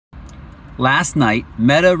Last night,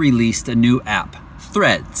 Meta released a new app,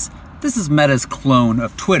 Threads. This is Meta's clone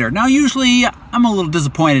of Twitter. Now, usually I'm a little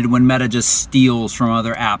disappointed when Meta just steals from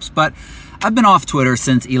other apps, but I've been off Twitter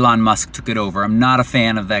since Elon Musk took it over. I'm not a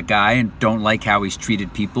fan of that guy and don't like how he's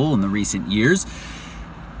treated people in the recent years.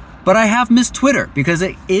 But I have missed Twitter because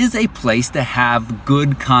it is a place to have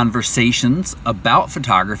good conversations about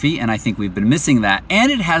photography, and I think we've been missing that. And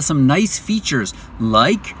it has some nice features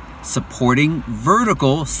like supporting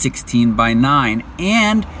vertical 16:9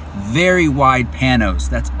 and very wide panos.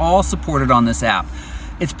 That's all supported on this app.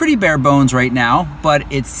 It's pretty bare bones right now, but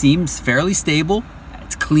it seems fairly stable.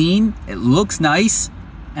 It's clean, it looks nice,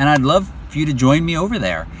 and I'd love for you to join me over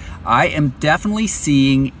there. I am definitely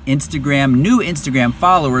seeing new Instagram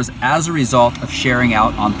followers as a result of sharing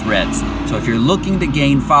out on Threads. So if you're looking to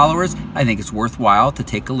gain followers, I think it's worthwhile to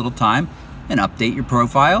take a little time and update your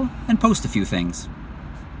profile and post a few things.